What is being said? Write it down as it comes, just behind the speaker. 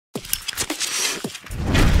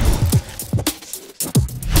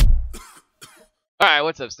Alright,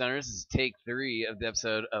 what's up, stoners? This is take 3 of the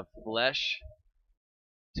episode of Flesh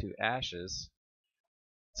to Ashes.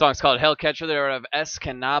 The song's called Hellcatcher. They're out of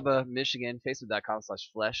Escanaba, Michigan.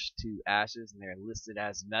 Facebook.com/flesh to ashes, and they're listed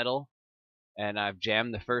as metal. And I've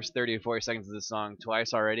jammed the first 30 to 40 seconds of this song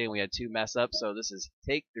twice already, and we had 2 mess ups, so this is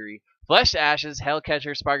take 3. Flesh to Ashes,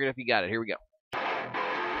 Hellcatcher, spark it if you got it. Here we go.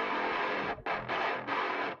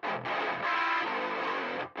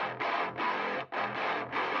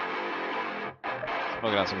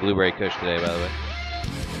 Smoking on some blueberry kush today, by the way.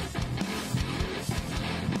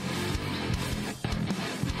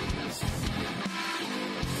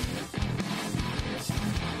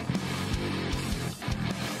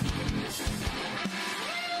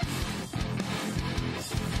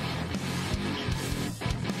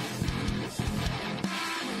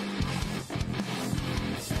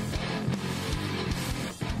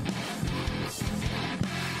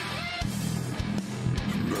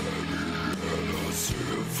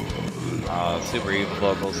 Oh, super evil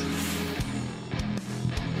vocals.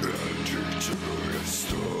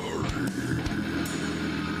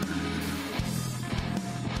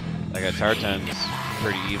 That guitar tone's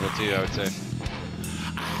pretty evil too, I would say.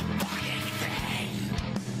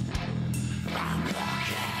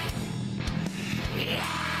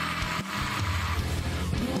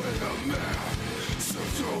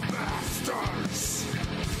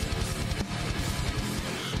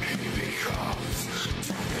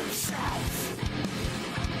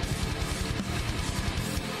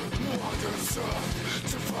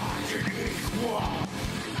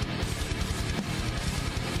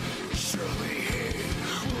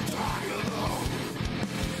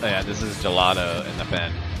 Oh yeah, this is Gelato in the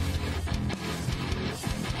pen.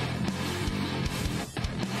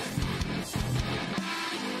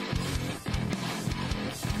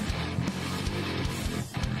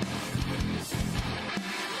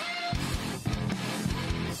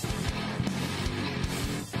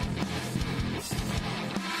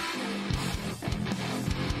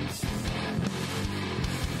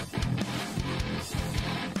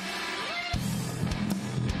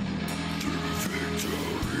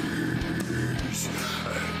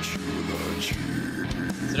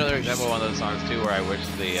 It's another example of one of those songs too where I wish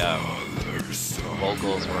the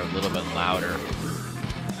vocals were a little bit louder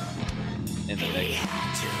in the mix.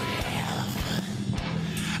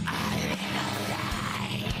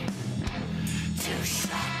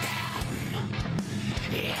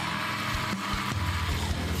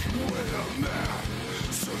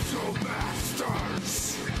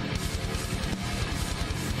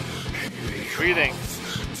 What do you think?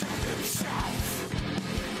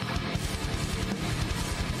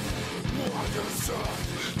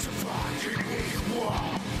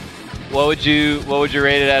 What would you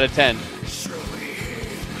rate it out of 10?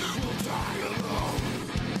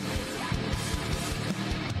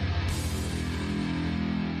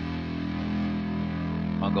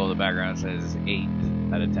 Uncle in the background says 8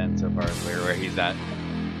 out of 10 so far, where he's at.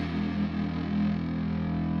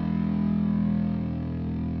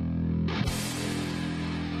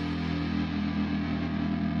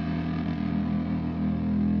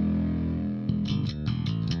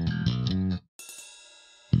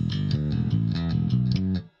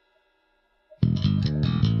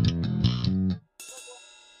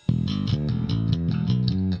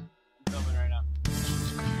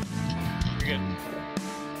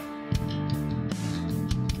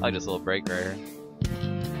 I like this little break right here.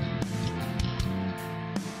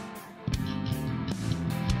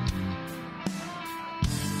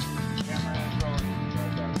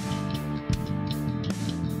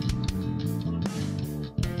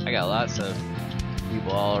 I got lots of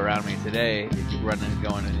people all around me today. They keep running and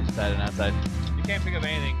going inside and outside. You can't pick up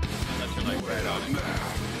anything unless you're like right on it.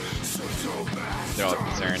 They're all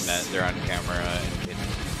concerned that they're on camera and can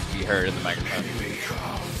be heard in the microphone.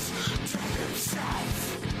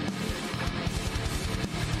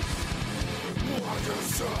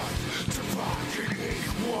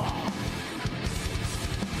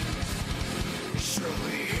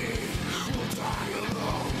 Surely he will die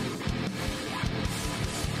alone.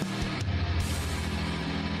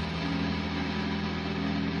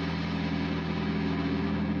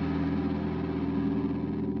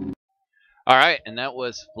 Alright, and that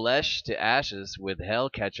was Flesh to Ashes with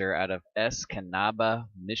Hellcatcher out of Escanaba,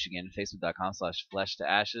 Michigan. Facebook.com/flesh to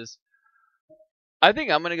ashes. I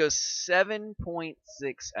think I'm going to go 7.6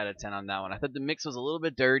 out of 10 on that one. I thought the mix was a little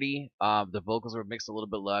bit dirty. The vocals were mixed a little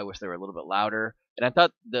bit low. I wish they were a little bit louder. And I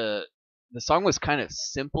thought the song was kind of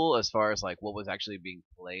simple as far as like what was actually being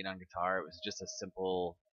played on guitar. It was just a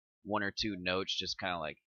simple 1 or 2 notes, just kind of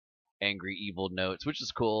like angry, evil notes, which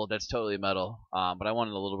is cool. That's totally metal. But I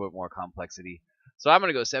wanted a little bit more complexity. So I'm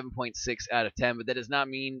gonna go 7.6 out of 10. But that does not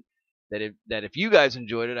mean that if you guys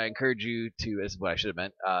enjoyed it, I encourage you to. This is what I should have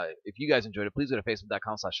meant. If you guys enjoyed it, please go to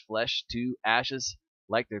facebook.com/flesh2ashes.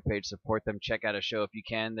 Like their page, support them, check out a show if you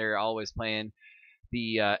can. They're always playing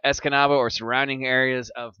the Escanaba or surrounding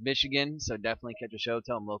areas of Michigan, so definitely catch a show.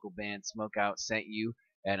 Tell them local band Smokeout sent you,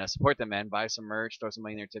 and support them, man. Buy some merch, throw some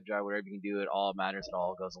money in their tip jar, whatever you can do. It all matters. It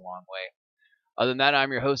all goes a long way. Other than that,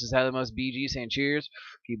 I'm your host, is Most BG, saying cheers,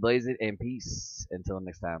 keep blazing, and peace. Until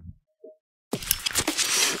next time.